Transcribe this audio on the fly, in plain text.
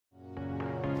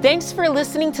Thanks for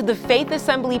listening to the Faith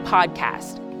Assembly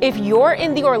podcast. If you're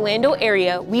in the Orlando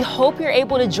area, we hope you're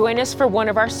able to join us for one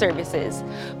of our services.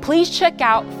 Please check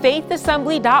out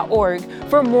faithassembly.org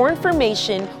for more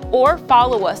information or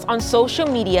follow us on social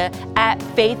media at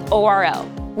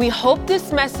FaithORL. We hope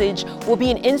this message will be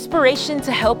an inspiration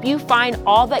to help you find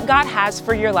all that God has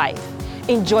for your life.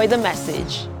 Enjoy the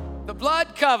message. The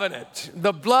blood covenant.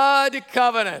 The blood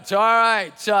covenant. All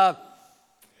right.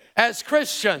 As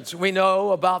Christians, we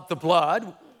know about the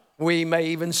blood. We may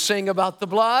even sing about the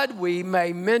blood. We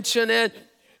may mention it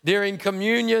during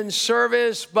communion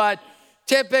service, but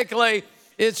typically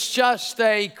it's just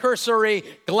a cursory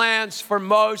glance for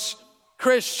most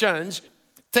Christians,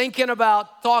 talking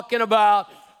about,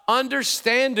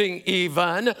 understanding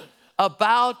even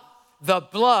about the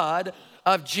blood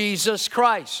of Jesus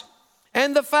Christ.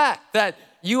 And the fact that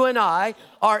you and I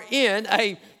are in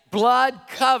a blood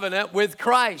covenant with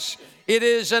Christ. It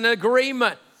is an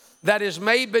agreement that is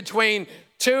made between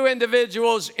two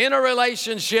individuals in a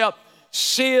relationship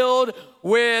sealed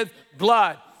with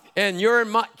blood. In your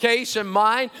case and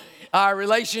mine, our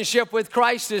relationship with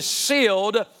Christ is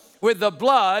sealed with the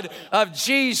blood of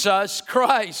Jesus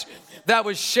Christ that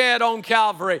was shed on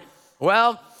Calvary.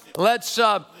 Well, let's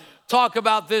talk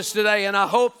about this today, and I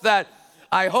hope that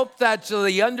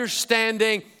the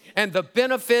understanding and the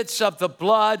benefits of the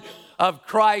blood of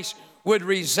Christ would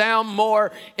resound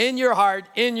more in your heart,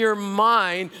 in your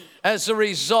mind, as a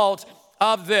result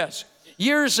of this.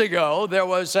 Years ago, there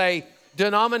was a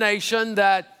denomination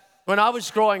that when I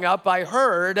was growing up, I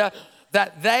heard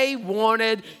that they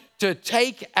wanted to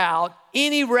take out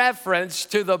any reference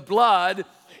to the blood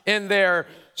in their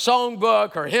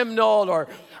songbook or hymnal, or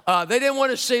they didn't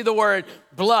want to see the word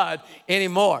blood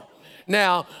anymore.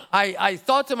 Now, I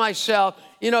thought to myself,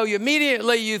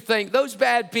 immediately you think, those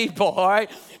bad people, all right?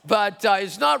 But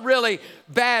it's not really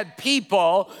bad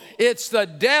people. It's the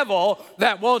devil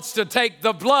that wants to take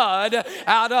the blood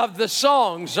out of the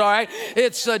songs, all right?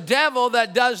 It's the devil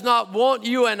that does not want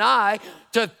you and I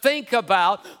to think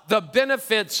about the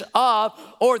benefits of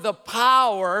or the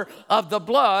power of the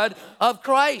blood of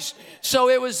Christ. So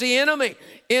it was the enemy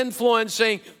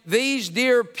influencing these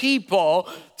dear people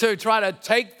to try to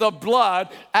take the blood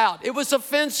out. It was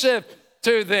offensive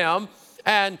to them,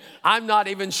 and I'm not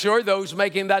even sure those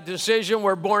making that decision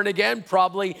were born again.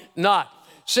 Probably not.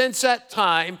 Since that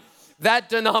time, that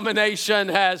denomination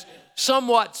has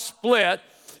somewhat split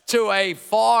to a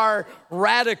far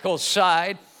radical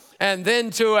side and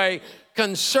then to a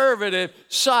conservative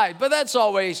side. But that's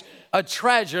always a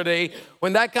tragedy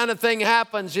when that kind of thing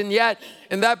happens. And yet,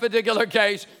 in that particular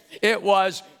case, it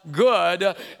was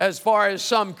good as far as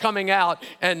some coming out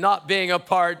and not being a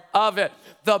part of it.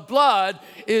 The blood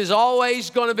is always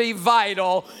going to be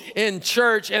vital in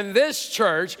church. In this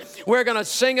church, we're going to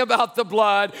sing about the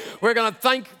blood. We're going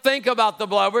to think about the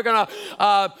blood. We're going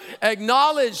to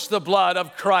acknowledge the blood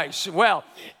of Christ. Well,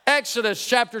 Exodus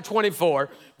chapter 24,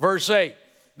 verse 8,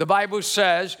 the Bible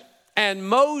says, and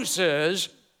Moses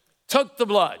took the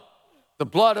blood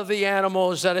of the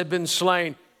animals that had been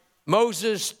slain.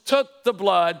 Moses took the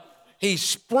blood, he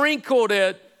sprinkled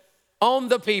it on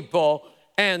the people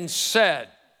and said,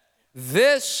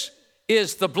 this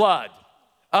is the blood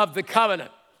of the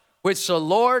covenant which the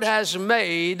Lord has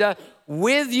made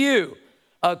with you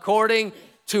according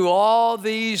to all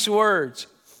these words.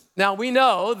 Now we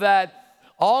know that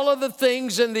all of the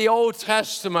things in the Old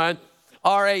Testament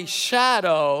are a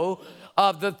shadow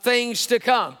of the things to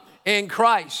come in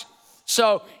Christ.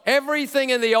 So everything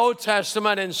in the Old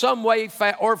Testament in some way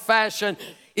or fashion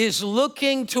is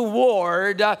looking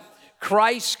toward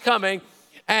Christ's coming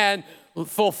and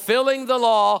fulfilling the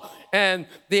law and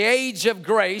the age of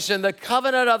grace and the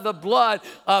covenant of the blood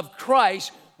of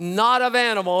Christ, not of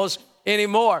animals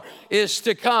anymore, is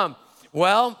to come.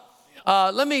 Well,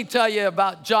 let me tell you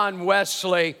about John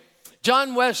Wesley.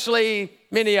 John Wesley,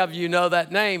 many of you know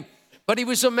that name, but he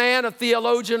was a man, a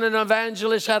theologian, and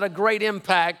evangelist, had a great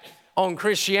impact on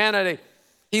Christianity.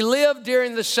 He lived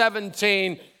during the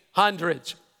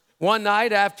 1700s. One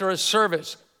night after a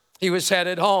service, he was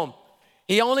headed home.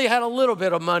 He only had a little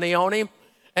bit of money on him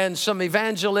and some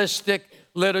evangelistic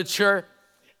literature,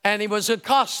 and he was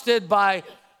accosted by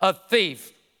a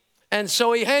thief. And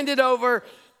so he handed over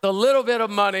the little bit of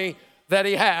money that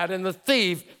he had, and the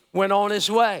thief went on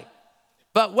his way.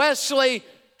 But Wesley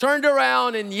turned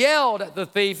around and yelled at the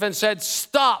thief and said,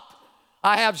 stop,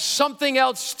 I have something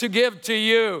else to give to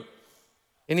you.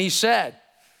 And he said,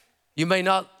 you may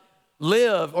not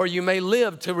live, or you may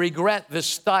live to regret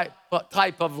this type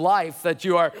of life that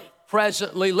you are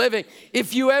presently living.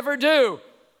 If you ever do,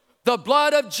 The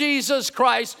blood of Jesus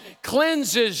Christ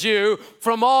cleanses you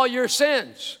from all your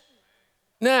sins.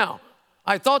 Now,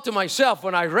 I thought to myself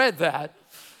when I read that,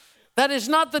 that is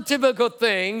not the typical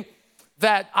thing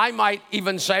that I might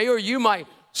even say, or you might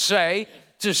say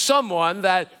to someone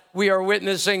that we are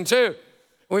witnessing to.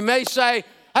 We may say,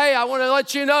 hey, I want to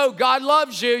let you know God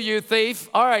loves you, you thief.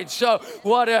 All right, so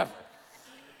whatever.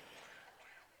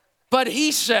 But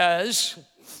he says,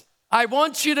 I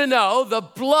want you to know the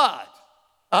blood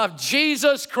of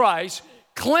Jesus Christ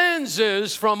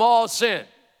cleanses from all sin.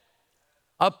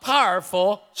 A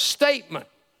powerful statement.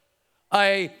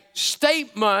 A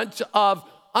statement of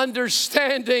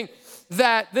understanding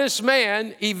that this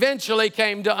man eventually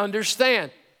came to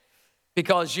understand.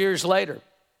 Because years later,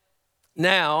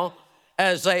 now,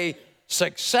 as a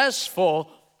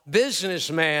successful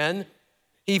businessman,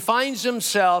 he finds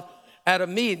himself at a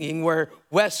meeting where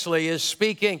Wesley is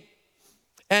speaking.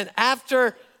 And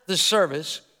after the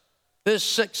service, this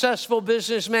successful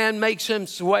businessman makes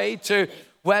his way to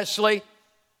Wesley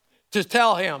to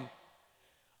tell him,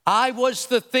 I was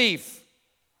the thief.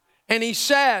 And he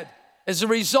said, as a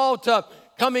result of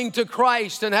coming to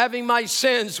Christ and having my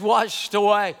sins washed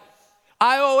away,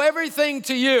 I owe everything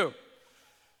to you.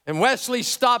 And Wesley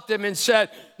stopped him and said,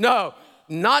 no,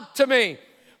 not to me,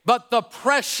 but the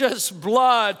precious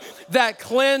blood that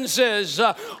cleanses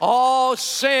all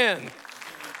sin.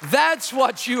 That's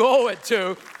what you owe it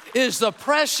to, is the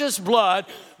precious blood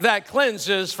that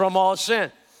cleanses from all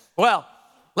sin. Well,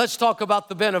 let's talk about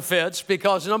the benefits,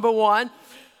 because number one,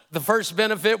 the first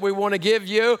benefit we want to give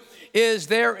you is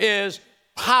there is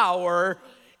power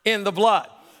in the blood.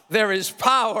 There is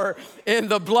power in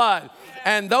the blood.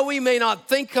 And though we may not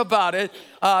think about it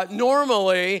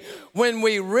normally, when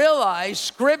we realize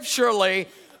scripturally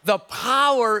the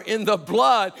power in the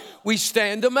blood, we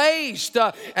stand amazed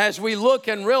as we look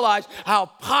and realize how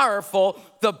powerful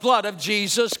the blood of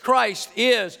Jesus Christ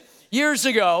is. Years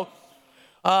ago,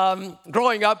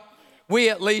 growing up, we,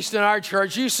 at least in our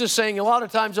church, used to sing a lot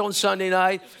of times on Sunday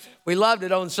night. We loved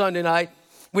it on Sunday night.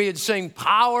 We would sing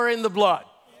Power in the Blood.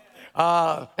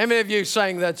 How many of you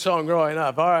sang that song growing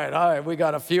up? All right. We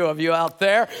got a few of you out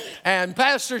there. And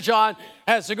Pastor John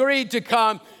has agreed to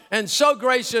come and so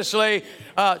graciously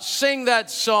sing that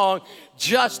song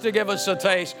just to give us a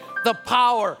taste. The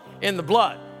power in the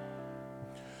blood.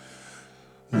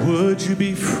 Would you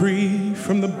be free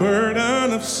from the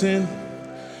burden of sin?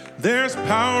 There's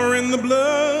power in the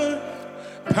blood,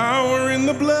 power in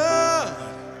the blood.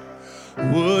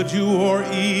 Would you o'er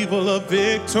evil a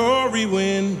victory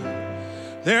win?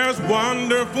 There's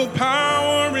wonderful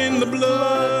power in the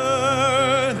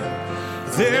blood.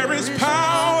 There is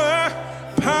power,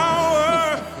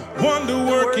 power,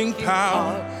 wonder-working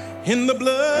power in the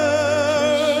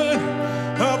blood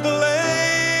of the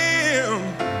Lamb.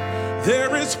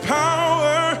 There is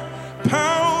power,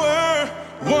 power,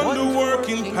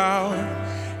 wonder-working power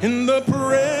in the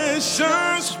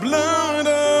precious blood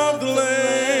of the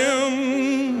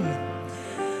Lamb.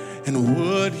 And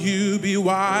would you be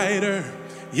whiter,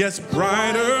 yes,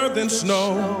 brighter than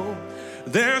snow?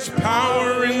 There's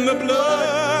power in the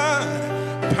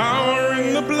blood, power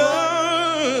in the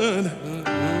blood.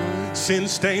 Sin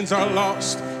stains are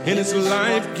lost in its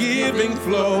life-giving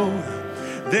flow.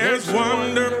 There's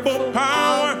wonderful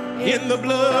power in the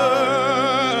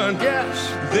blood. Yes.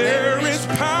 There is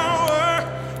power,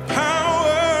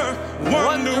 power,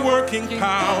 wonder-working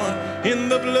power in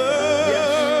the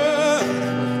blood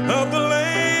of the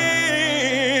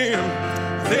Lamb.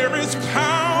 There is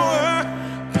power,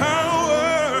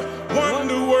 power,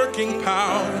 wonder-working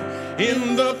power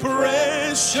in the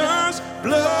precious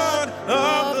blood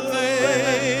of the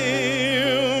Lamb.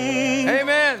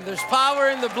 Amen. There's power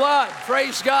in the blood.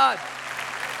 Praise God.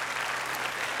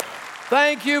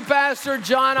 Thank you, Pastor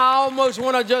John. I almost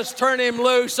want to just turn him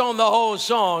loose on the whole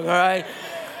song, all right?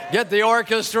 Get the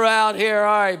orchestra out here,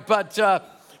 all right? But,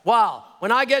 wow,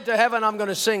 when I get to heaven, I'm going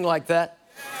to sing like that.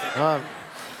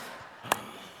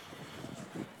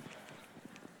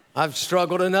 I've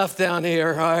struggled enough down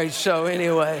here, all right? So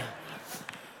anyway,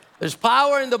 there's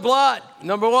power in the blood.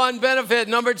 Number one benefit.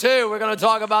 Number two, we're going to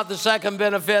talk about the second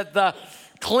benefit, the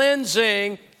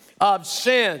cleansing of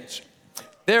sins.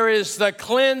 There is the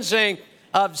cleansing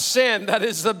of sin. That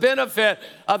is the benefit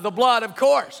of the blood, of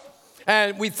course.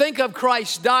 And we think of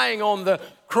Christ dying on the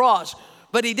cross,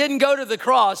 but he didn't go to the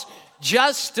cross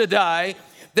just to die.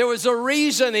 There was a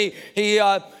reason he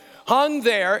hung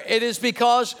there. It is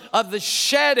because of the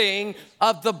shedding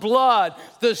of the blood,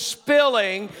 the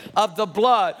spilling of the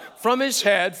blood from his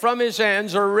head, from his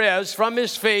hands or wrists, from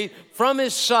his feet, from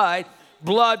his side.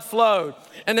 blood flowed.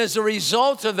 And as a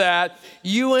result of that,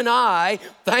 you and I,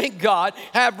 thank God,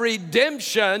 have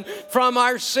redemption from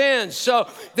our sins. So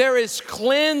there is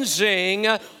cleansing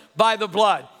by the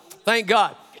blood. Thank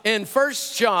God. In 1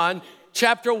 John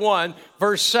chapter 1,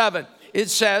 verse 7, it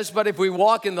says, but if we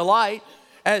walk in the light,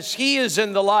 as he is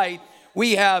in the light,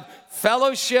 we have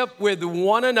fellowship with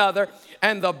one another,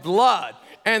 and the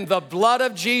blood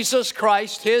of Jesus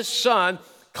Christ, his Son,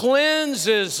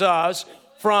 cleanses us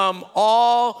from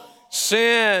all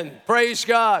sin. Praise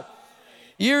God.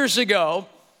 Years ago,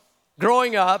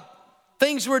 growing up,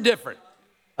 things were different.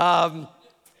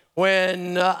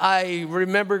 When I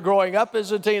remember growing up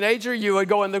as a teenager, you would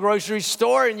go in the grocery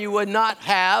store and you would not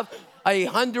have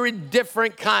 100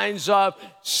 different kinds of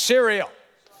cereal.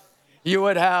 You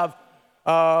would have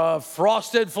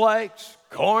Frosted Flakes,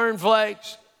 Corn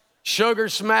Flakes, Sugar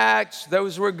Smacks,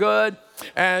 those were good.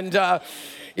 And,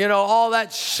 all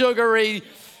that sugary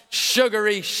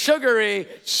cereal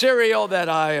that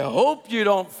I hope you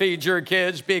don't feed your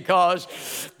kids, because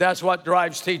that's what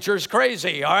drives teachers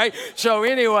crazy, all right? So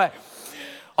anyway,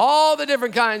 all the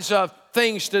different kinds of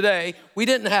things today we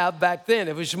didn't have back then.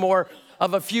 It was more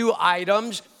of a few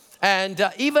items. And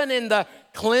even in the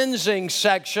cleansing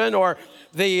section, or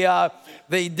the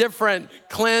different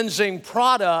cleansing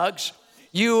products,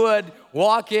 you would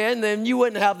walk in and you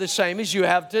wouldn't have the same as you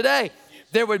have today.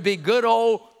 There would be good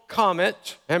old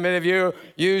Comet. How many of you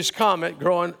used Comet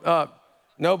growing up?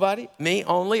 Nobody? Me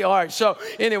only? All right. So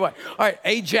anyway, all right.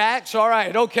 Ajax. All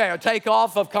right. Okay. I'll take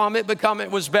off of Comet, but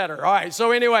Comet was better. All right.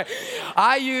 So anyway,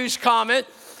 I used Comet.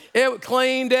 It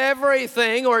cleaned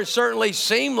everything, or it certainly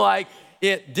seemed like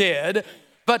it did.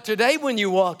 But today when you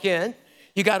walk in,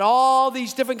 you got all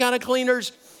these different kind of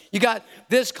cleaners. You got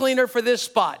this cleaner for this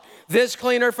spot, this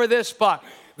cleaner for this spot,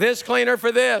 this cleaner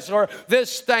for this, or this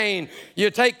stain. You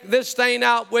take this stain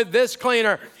out with this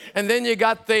cleaner, and then you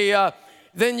got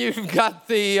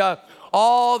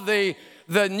all the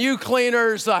new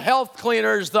cleaners, the health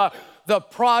cleaners, the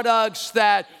products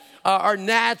that are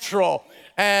natural.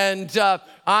 And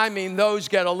those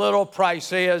get a little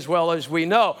pricey, as well as we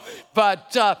know.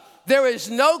 But there is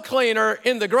no cleaner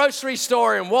in the grocery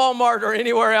store, in Walmart, or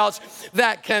anywhere else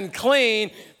that can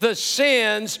clean the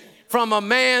sins from a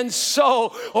man's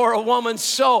soul or a woman's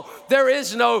soul. There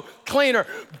is no cleaner.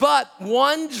 But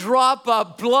one drop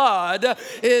of blood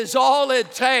is all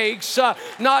it takes,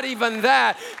 not even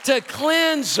that, to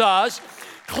cleanse us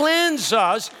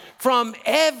from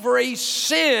every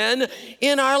sin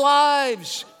in our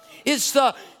lives. It's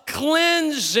the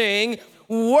cleansing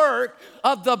work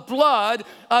of the blood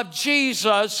of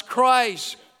Jesus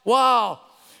Christ. Wow,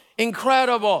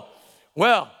 incredible.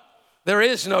 Well, there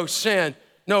is no sin,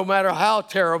 no matter how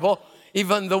terrible.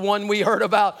 Even the one we heard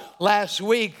about last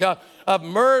week of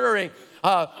murdering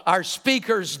our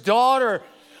speaker's daughter,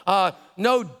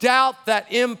 no doubt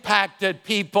that impacted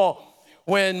people.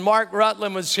 When Mark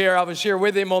Rutland was here, I was here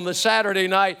with him on the Saturday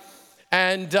night,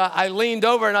 and I leaned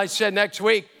over and I said, next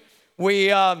week we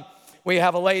have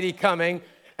a lady coming,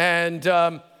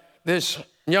 and this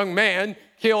young man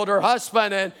killed her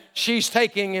husband, and she's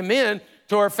taking him in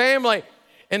to her family.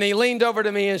 And he leaned over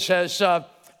to me and says,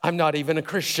 I'm not even a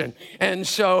Christian. And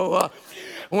so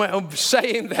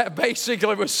saying that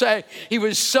basically was saying he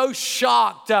was so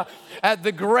shocked at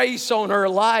the grace on her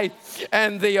life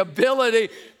and the ability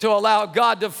to allow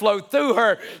God to flow through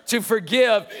her to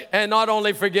forgive, and not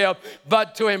only forgive,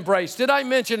 but to embrace. Did I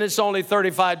mention it's only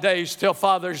 35 days till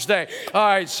Father's Day? All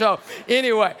right, so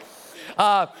anyway,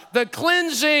 the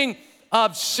cleansing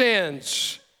of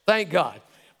sins, thank God.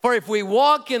 For if we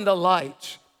walk in the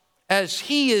light as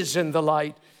he is in the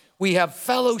light, we have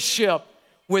fellowship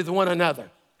with one another.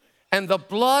 And the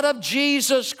blood of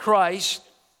Jesus Christ,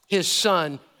 his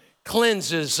Son,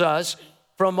 cleanses us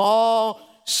from all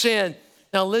sin.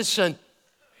 Now listen,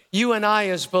 you and I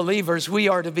as believers, we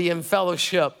are to be in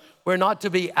fellowship. We're not to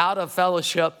be out of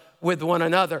fellowship with one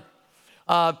another.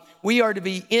 We are to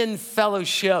be in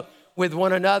fellowship with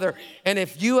one another. And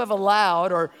if you have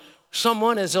allowed, or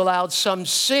someone has allowed, some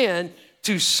sin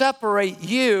to separate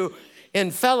you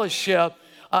in fellowship,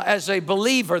 as a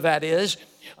believer that is,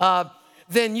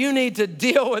 then you need to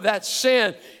deal with that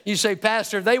sin. You say,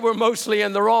 Pastor, they were mostly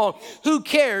in the wrong. Who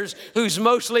cares who's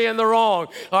mostly in the wrong?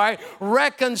 All right.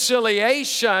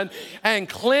 Reconciliation and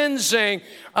cleansing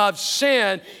of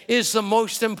sin is the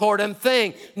most important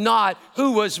thing, not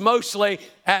who was mostly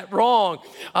at wrong.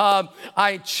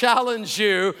 I challenge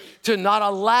you to not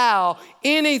allow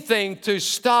anything to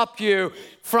stop you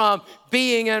from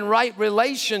being in right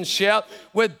relationship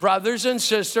with brothers and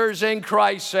sisters in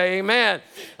Christ. Amen.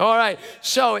 All right.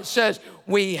 So it says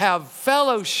we have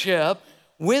fellowship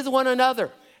with one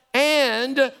another,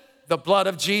 And the blood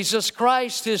of Jesus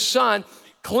Christ, his Son,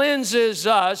 cleanses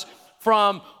us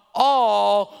from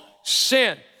all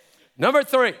sin. Number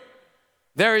 3,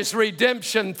 there is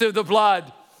redemption through the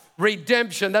blood.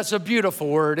 Redemption, that's a beautiful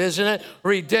word, isn't it?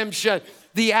 Redemption,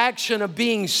 the action of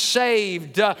being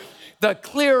saved, the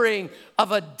clearing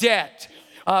of a debt.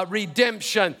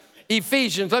 Redemption.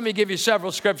 Ephesians, let me give you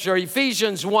several scripture.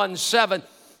 Ephesians 1:7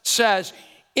 says,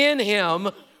 in him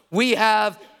we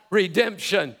have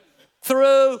redemption.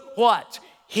 Through what?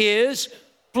 His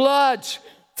blood.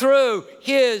 Through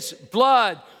his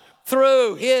blood.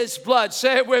 Through his blood.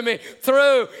 Say it with me.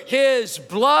 Through his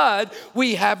blood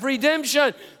we have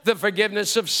redemption, the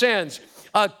forgiveness of sins,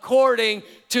 according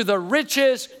to the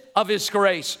riches of his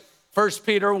grace. 1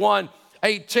 Peter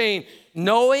 1:18,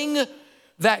 knowing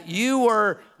that you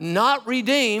were not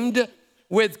redeemed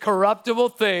with corruptible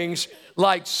things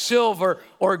like silver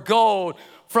or gold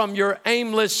from your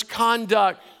aimless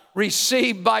conduct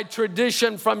received by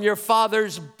tradition from your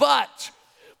fathers, but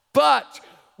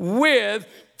with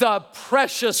the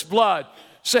precious blood.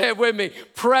 Say it with me,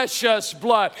 precious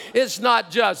blood. It's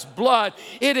not just blood,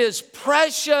 it is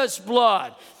precious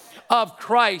blood of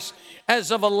Christ,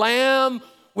 as of a lamb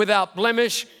without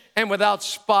blemish and without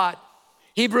spot.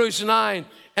 Hebrews 9,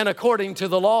 and according to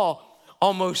the law,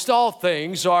 almost all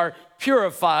things are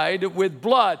purified with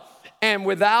blood, and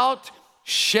without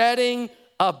shedding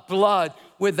of blood,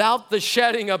 without the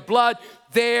shedding of blood,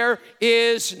 there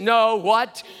is no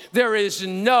what? There is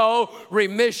no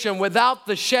remission. Without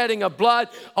the shedding of blood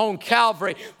on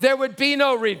Calvary, there would be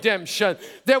no redemption.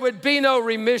 There would be no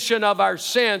remission of our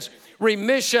sins.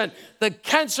 Remission, the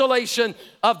cancellation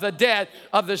of the debt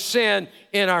of the sin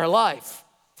in our life.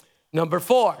 Number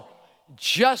 4,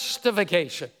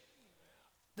 justification.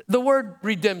 The word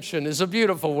redemption is a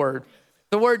beautiful word.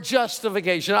 The word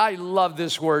justification, I love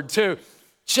this word too.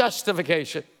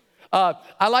 Justification.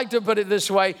 I like to put it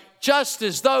this way, just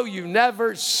as though you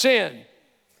never sinned.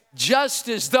 Just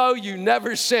as though you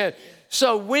never sinned.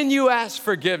 So when you ask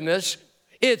forgiveness,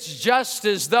 it's just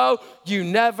as though you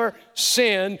never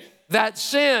sinned that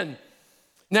sin.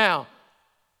 Now,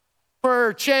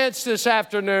 perchance this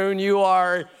afternoon you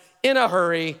are in a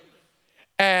hurry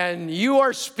and you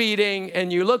are speeding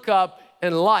and you look up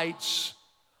and lights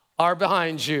are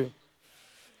behind you.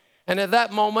 And at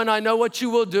that moment, I know what you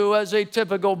will do as a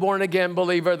typical born-again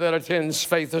believer that attends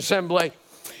Faith Assembly.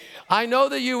 I know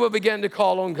that you will begin to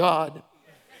call on God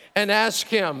and ask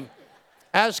him.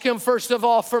 Ask him, first of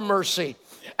all, for mercy.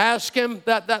 Ask him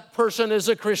that that person is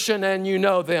a Christian and you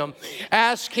know them.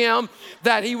 Ask him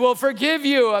that he will forgive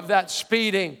you of that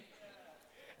speeding.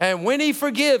 And when he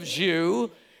forgives you,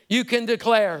 you can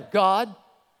declare, God,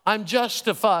 I'm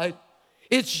justified.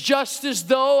 It's just as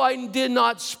though I did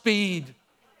not speed.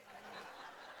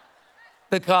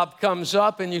 The cop comes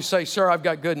up and you say, sir, I've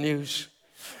got good news.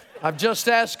 I've just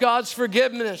asked God's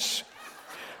forgiveness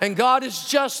and God has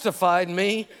justified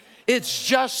me. It's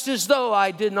just as though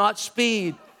I did not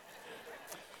speed.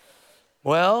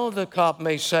 Well, the cop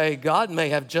may say, God may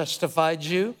have justified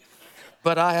you,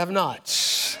 but I have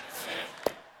not.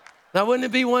 Now, wouldn't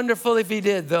it be wonderful if he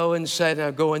did, though, and said,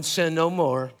 now go and sin no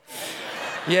more?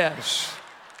 Yes.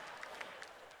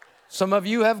 Some of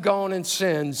you have gone and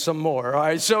sinned some more, all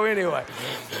right? So anyway,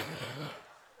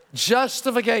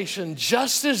 justification,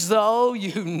 just as though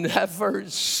you never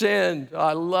sinned.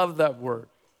 I love that word.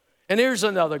 And here's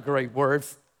another great word.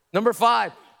 Number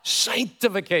 5,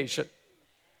 sanctification.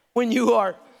 When you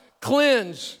are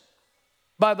cleansed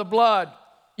by the blood,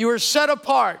 you are set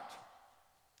apart.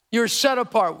 You're set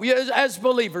apart. We, as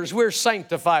believers, we're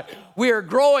sanctified. We are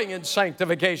growing in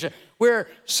sanctification. We're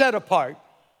set apart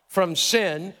from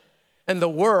sin and the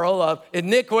world of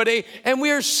iniquity, and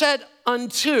we are set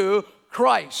unto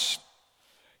Christ.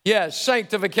 Yes,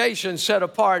 sanctification, set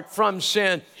apart from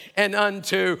sin and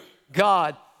unto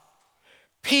God.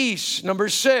 Peace, number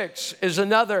 6, is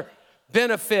another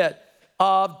benefit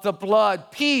of the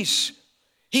blood. Peace.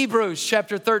 Hebrews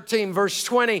chapter 13, verse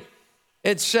 20,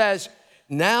 it says,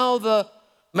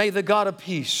 may the God of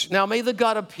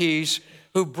peace,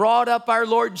 who brought up our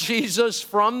Lord Jesus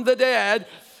from the dead,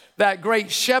 that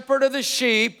great shepherd of the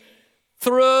sheep,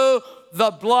 through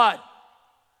the blood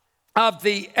of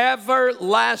the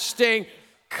everlasting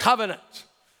covenant.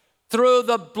 Through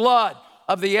the blood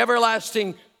of the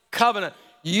everlasting covenant.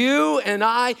 You and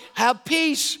I have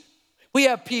peace. We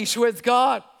have peace with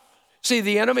God. See,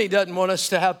 the enemy doesn't want us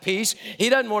to have peace. He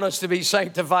doesn't want us to be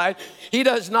sanctified. He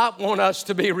does not want us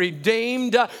to be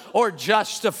redeemed or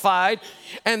justified.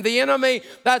 And the enemy,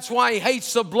 that's why he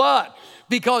hates the blood.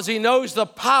 because he knows the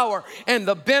power and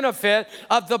the benefit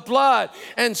of the blood.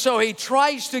 And so he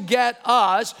tries to get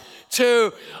us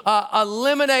to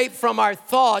eliminate from our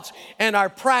thoughts and our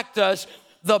practice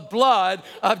the blood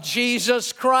of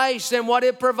Jesus Christ and what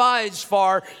it provides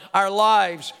for our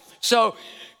lives. So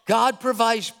God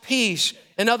provides peace.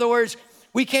 In other words,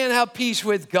 we can't have peace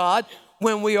with God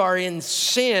when we are in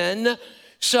sin.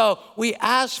 So we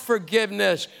ask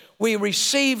forgiveness, we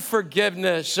receive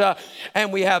forgiveness,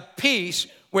 and we have peace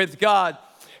with God.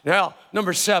 Now,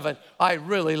 number 7, I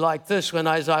really like this one,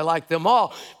 as I like them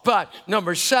all. But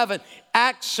number 7,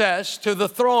 access to the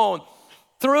throne.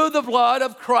 Through the blood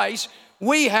of Christ,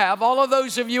 we have, all of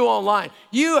those of you online,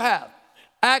 you have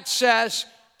access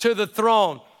to the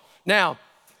throne. Now,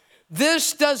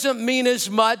 this doesn't mean as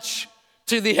much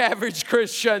to the average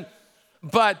Christian,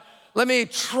 but let me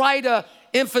try to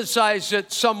emphasize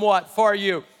it somewhat for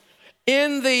you.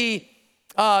 In the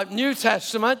New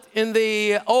Testament, in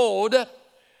the Old,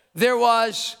 there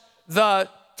was the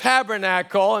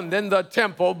tabernacle and then the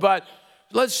temple, but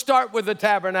let's start with the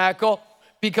tabernacle,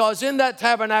 because in that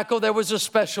tabernacle there was a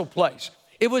special place.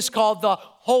 It was called the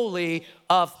Holy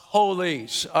of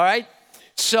Holies, all right?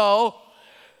 So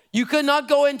you could not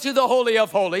go into the Holy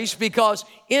of Holies, because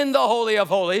in the Holy of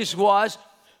Holies was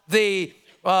the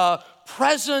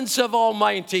presence of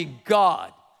Almighty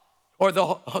God, or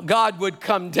God would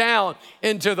come down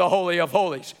into the Holy of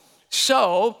Holies.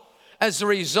 So as a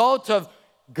result of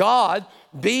God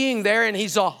being there, and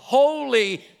he's a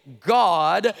holy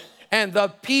God, and the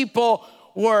people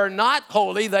were not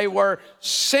holy, they were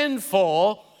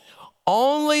sinful,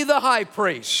 only the high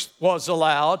priest was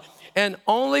allowed, and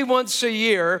only once a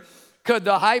year could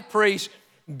the high priest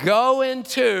go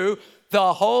into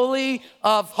the Holy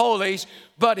of Holies,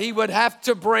 but he would have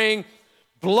to bring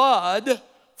blood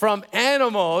from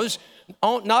animals,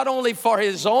 not only for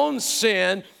his own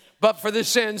sin, but for the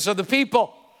sins of the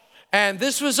people. And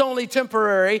this was only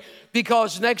temporary,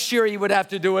 because next year he would have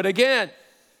to do it again.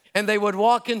 And they would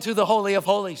walk into the Holy of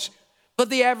Holies. But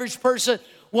the average person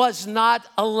was not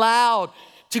allowed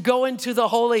to go into the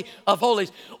Holy of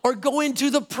Holies or go into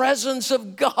the presence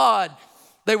of God.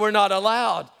 They were not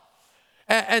allowed.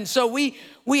 And so we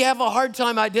have a hard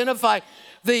time identifying.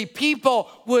 The people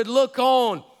would look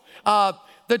on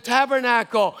the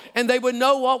tabernacle, and they would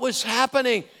know what was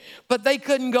happening, but they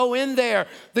couldn't go in there.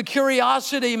 The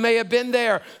curiosity may have been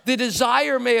there. The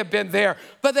desire may have been there,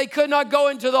 but they could not go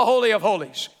into the Holy of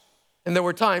Holies. And there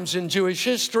were times in Jewish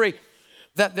history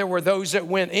that there were those that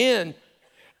went in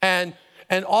and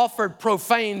offered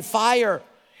profane fire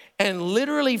and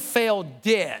literally fell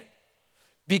dead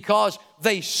because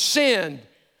they sinned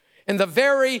in the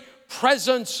very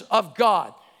presence of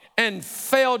God and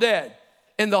fell dead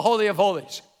in the Holy of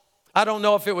Holies. I don't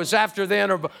know if it was after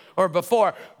then or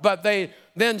before, but they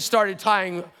then started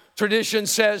tying, tradition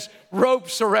says,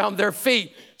 ropes around their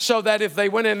feet so that if they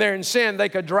went in there and sinned, they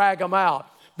could drag them out.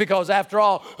 Because after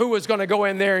all, who was going to go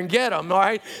in there and get them, all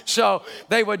right? So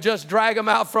they would just drag them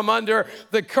out from under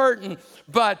the curtain.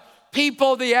 But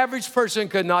people, the average person,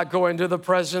 could not go into the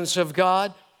presence of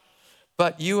God.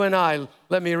 But you and I,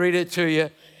 let me read it to you.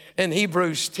 In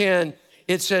Hebrews 10,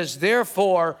 it says,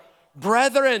 therefore,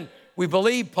 brethren, we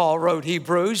believe Paul wrote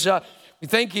Hebrews. We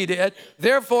think he did.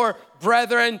 Therefore,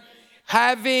 brethren,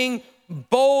 having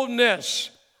boldness,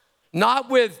 not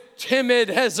with timid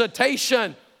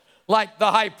hesitation like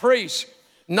the high priest,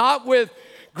 not with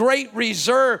great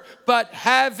reserve, but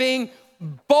having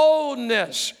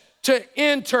boldness to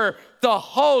enter the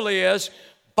holiest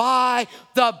by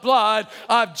the blood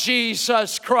of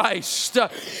Jesus Christ.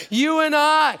 You and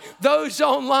I, those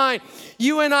online,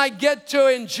 you and I get to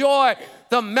enjoy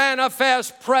the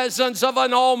manifest presence of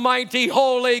an almighty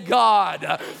holy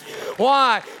God.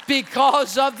 Why?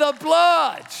 Because of the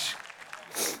blood.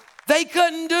 They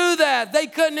couldn't do that. They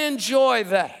couldn't enjoy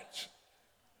that.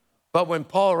 But when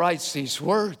Paul writes these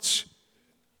words,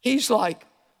 he's like,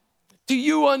 do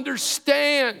you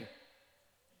understand?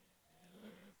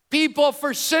 People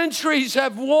for centuries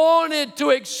have wanted to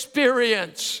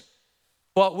experience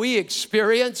what we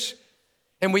experience,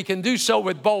 and we can do so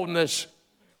with boldness.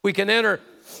 We can enter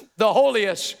the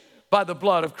holiest by the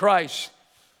blood of Christ.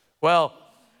 Well,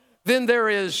 then there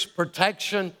is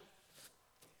protection.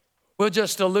 We'll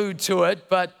just allude to it,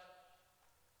 but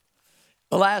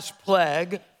the last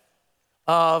plague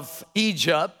of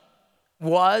Egypt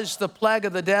was the plague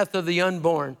of the death of the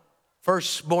unborn,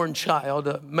 firstborn child,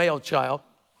 a male child.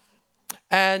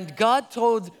 And God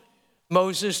told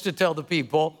Moses to tell the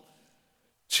people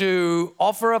to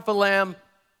offer up a lamb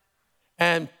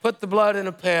and put the blood in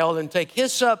a pail and take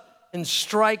hyssop and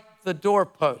strike the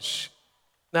doorposts.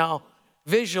 Now,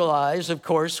 visualize, of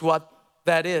course, what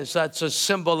that is. That's a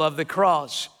symbol of the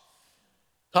cross.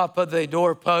 Top of the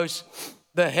doorpost,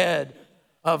 the head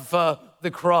of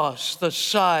the cross, the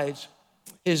sides,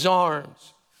 his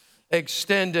arms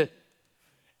extended.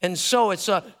 And so it's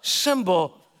a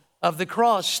symbol of the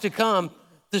cross to come,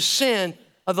 the sin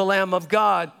of the Lamb of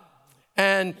God.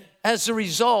 And as a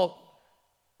result,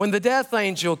 when the death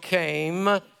angel came,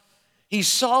 he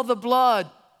saw the blood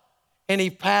and he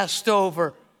passed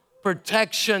over.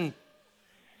 Protection.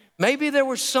 Maybe there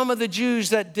were some of the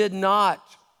Jews that did not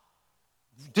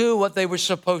do what they were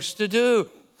supposed to do,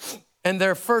 and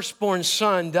their firstborn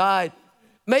son died.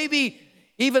 Maybe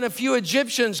even a few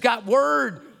Egyptians got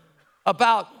word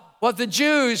about what the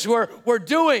Jews were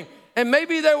doing, and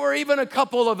maybe there were even a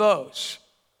couple of those.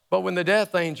 But when the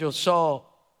death angel saw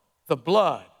the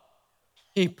blood,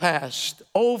 he passed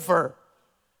over.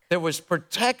 There was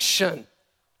protection,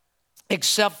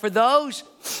 except for those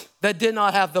that did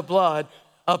not have the blood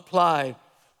applied.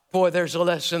 Boy, there's a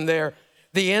lesson there.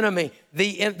 The enemy,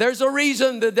 there's a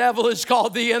reason the devil is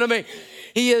called the enemy.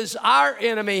 He is our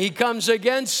enemy. He comes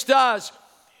against us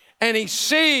and he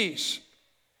sees,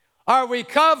 are we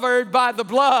covered by the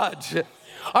blood?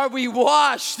 Are we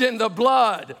washed in the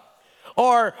blood?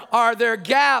 Or are there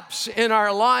gaps in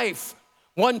our life?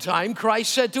 One time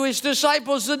Christ said to his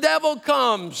disciples, the devil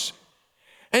comes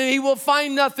and he will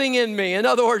find nothing in me. In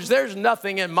other words, there's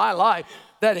nothing in my life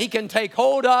that he can take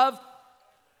hold of.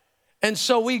 And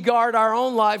so we guard our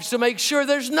own lives to make sure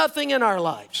there's nothing in our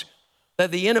lives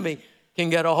that the enemy can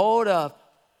get a hold of.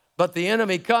 But the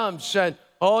enemy comes and,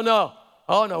 oh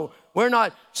no, we're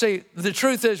not, see, the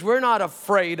truth is we're not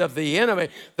afraid of the enemy.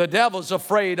 The devil's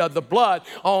afraid of the blood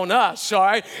on us, all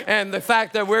right? And the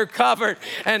fact that we're covered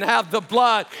and have the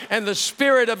blood and the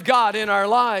Spirit of God in our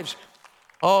lives.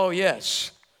 Oh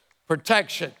yes,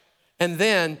 protection. And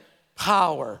then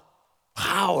power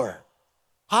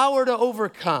to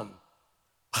overcome.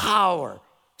 Power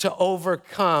to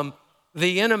overcome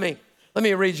the enemy. Let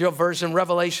me read you a verse in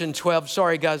Revelation 12.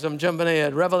 Sorry, guys, I'm jumping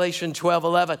ahead. Revelation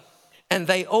 12:11. And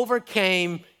they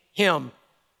overcame him,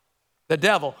 the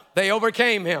devil. They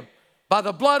overcame him by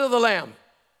the blood of the Lamb.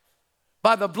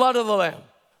 By the blood of the Lamb.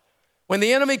 When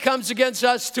the enemy comes against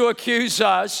us to accuse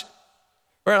us,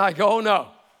 we're like, oh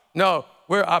no,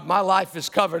 my life is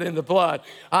covered in the blood.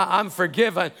 I'm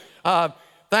forgiven.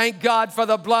 Thank God for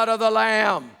the blood of the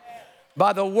Lamb.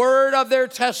 By the word of their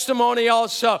testimony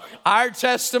also. Our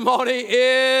testimony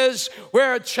is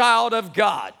we're a child of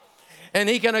God. And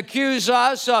he can accuse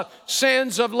us of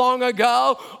sins of long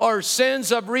ago or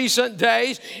sins of recent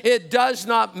days. It does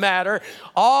not matter.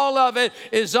 All of it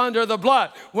is under the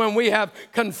blood. When we have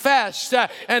confessed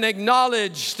and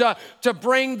acknowledged to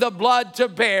bring the blood to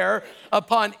bear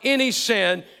upon any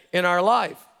sin in our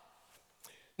life.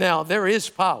 Now, there is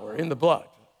power in the blood.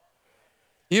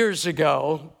 Years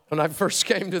ago, when I first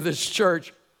came to this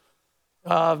church,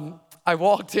 I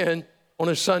walked in on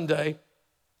a Sunday.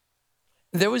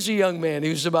 There was a young man, he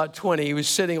was about 20. He was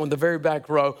sitting on the very back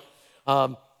row,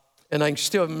 and I can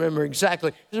still remember exactly.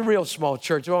 It was a real small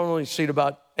church. I only seat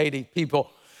about 80 people.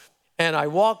 And I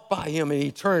walked by him, and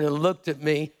he turned and looked at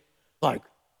me I'm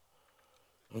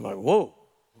like, whoa.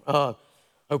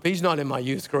 Hope he's not in my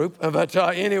youth group. But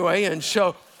anyway, and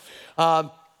so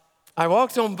I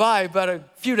walked on by. But a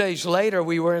few days later,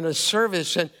 we were in a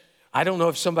service, and I don't know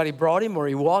if somebody brought him or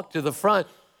he walked to the front,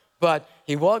 but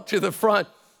he walked to the front.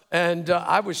 And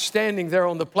I was standing there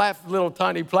on the little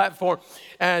tiny platform,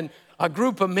 and a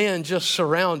group of men just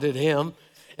surrounded him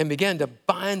and began to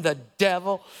bind the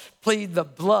devil, plead the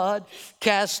blood,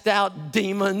 cast out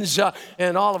demons.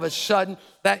 And all of a sudden,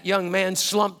 that young man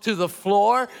slumped to the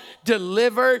floor,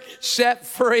 delivered, set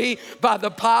free by the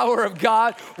power of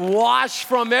God, washed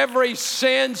from every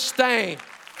sin stain.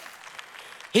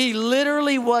 He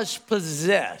literally was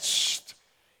possessed.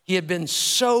 He had been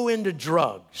so into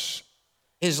drugs.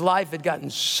 His life had gotten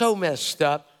so messed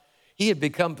up, he had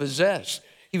become possessed.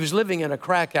 He was living in a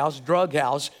crack house, drug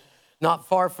house, not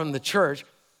far from the church.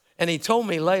 And he told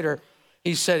me later,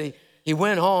 he said he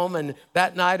went home, and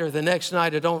that night or the next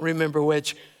night, I don't remember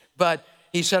which, but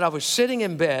he said, I was sitting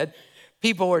in bed.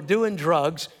 People were doing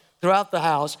drugs throughout the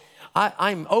house.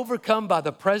 I'm overcome by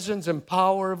the presence and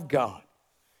power of God.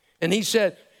 And he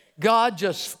said, God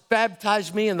just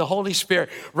baptized me in the Holy Spirit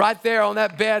right there on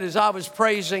that bed as I was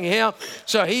praising him.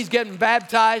 So he's getting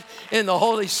baptized in the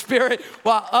Holy Spirit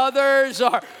while others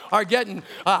are getting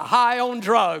high on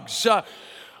drugs.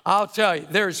 I'll tell you,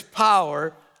 there's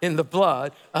power in the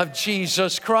blood of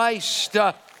Jesus Christ.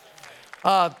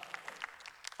 I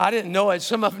didn't know it.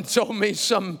 Some of them told me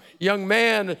some young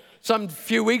man some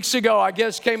few weeks ago, I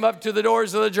guess, came up to the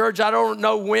doors of the church. I don't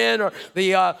know when or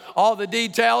all the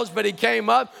details, but he came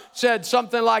up, said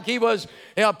something like he was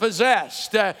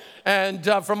possessed. And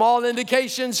from all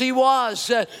indications, he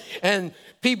was. And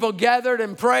people gathered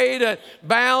and prayed and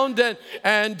bound,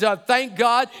 and thank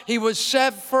God he was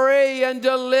set free and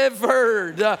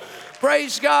delivered.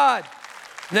 Praise God.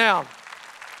 Now,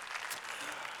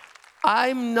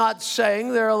 I'm not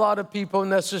saying there are a lot of people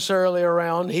necessarily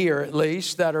around here, at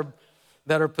least, that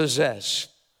are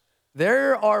possessed.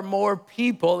 There are more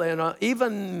people, and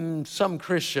even some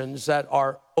Christians, that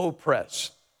are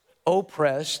oppressed.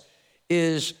 Oppressed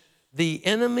is the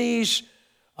enemy's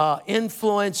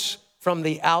influence from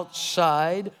the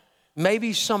outside.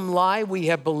 Maybe some lie we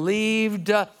have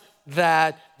believed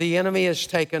that the enemy has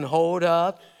taken hold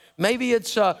of. Maybe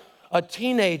it's a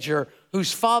teenager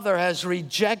whose father has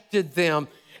rejected them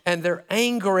and they're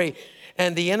angry,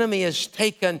 and the enemy has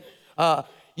taken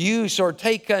use or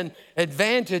taken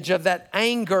advantage of that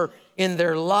anger in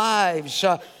their lives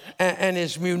and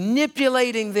is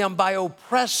manipulating them by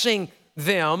oppressing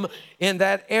them in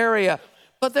that area.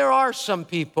 But there are some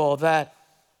people that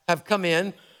have come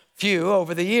in, few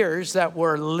over the years, that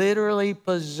were literally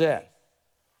possessed.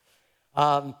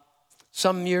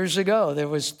 Some years ago, there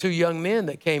was 2 young men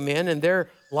that came in, and their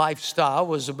lifestyle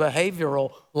was a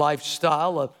behavioral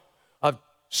lifestyle of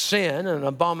sin and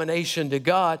abomination to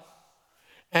God.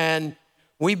 And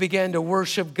we began to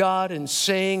worship God and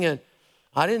sing, and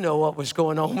I didn't know what was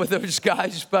going on with those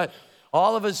guys, but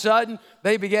all of a sudden,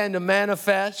 they began to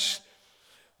manifest.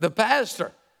 The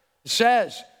pastor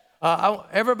says,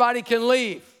 everybody can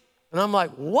leave. And I'm like,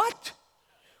 what?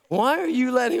 Why are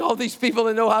you letting all these people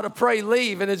that know how to pray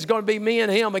leave, and it's going to be me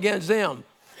and him against them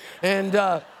and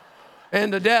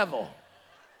the devil?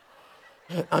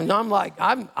 And I'm like,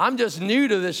 I'm just new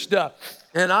to this stuff.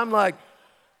 And I'm like,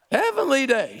 heavenly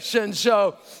days. And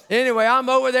so anyway, I'm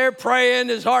over there praying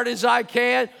as hard as I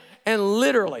can, and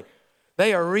literally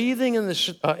they are wreathing in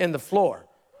the floor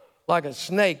like a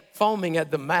snake foaming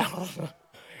at the mouth.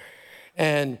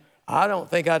 And I don't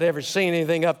think I'd ever seen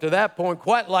anything up to that point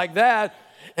quite like that.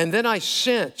 And then I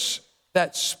sense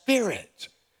that spirit.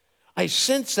 I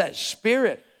sense that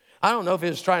spirit. I don't know if he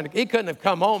was he couldn't have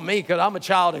come on me because I'm a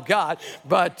child of God,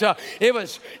 but it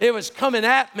was coming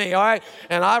at me, all right?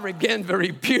 And I began to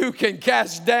rebuke and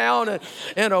cast down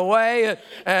and away,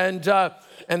 and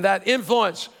that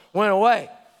influence went away.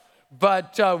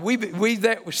 But we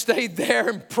stayed there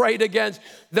and prayed against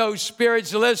those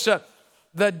spirits. Listen,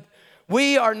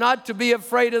 we are not to be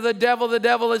afraid of the devil. The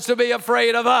devil is to be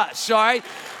afraid of us, all right?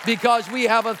 Because we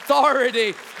have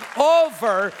authority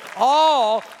over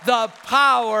all the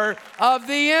power of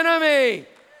the enemy.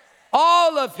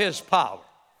 All of his power.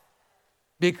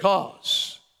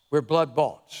 Because we're blood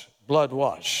bought, blood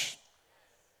washed,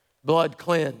 blood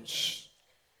cleansed,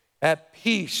 at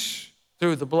peace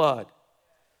through the blood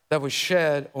that was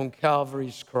shed on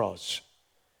Calvary's cross.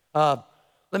 Let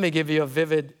me give you a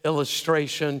vivid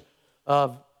illustration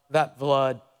of that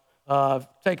blood,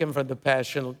 taken from the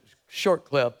Passion, short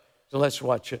clip, so let's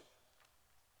watch it.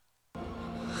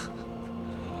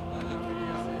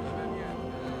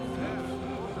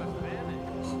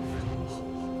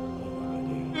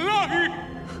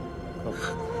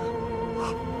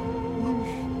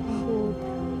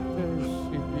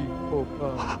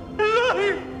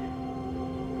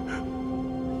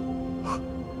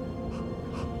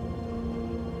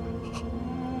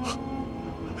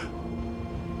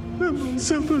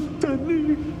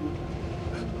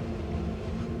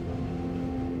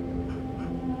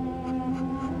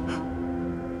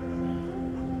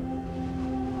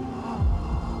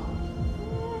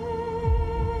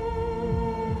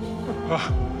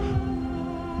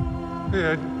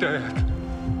 Yeah, Dad.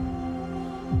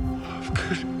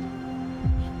 Good.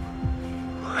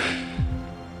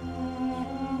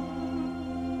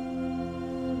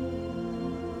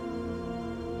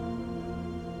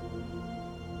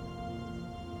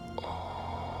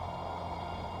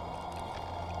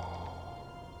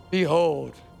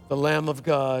 Behold, the Lamb of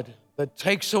God that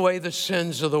takes away the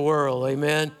sins of the world.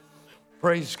 Amen.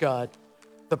 Praise God.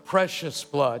 The precious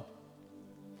blood.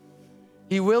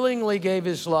 He willingly gave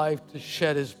his life to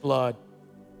shed his blood,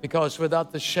 because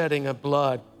without the shedding of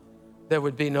blood, there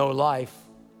would be no life,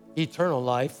 eternal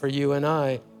life for you and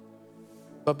I.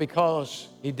 But because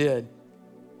he did,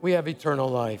 we have eternal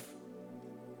life.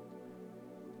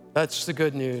 That's the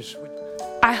good news.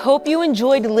 I hope you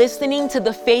enjoyed listening to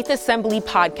the Faith Assembly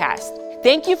podcast.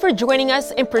 Thank you for joining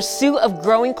us in pursuit of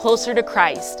growing closer to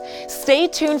Christ. Stay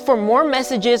tuned for more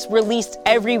messages released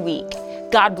every week.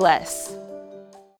 God bless.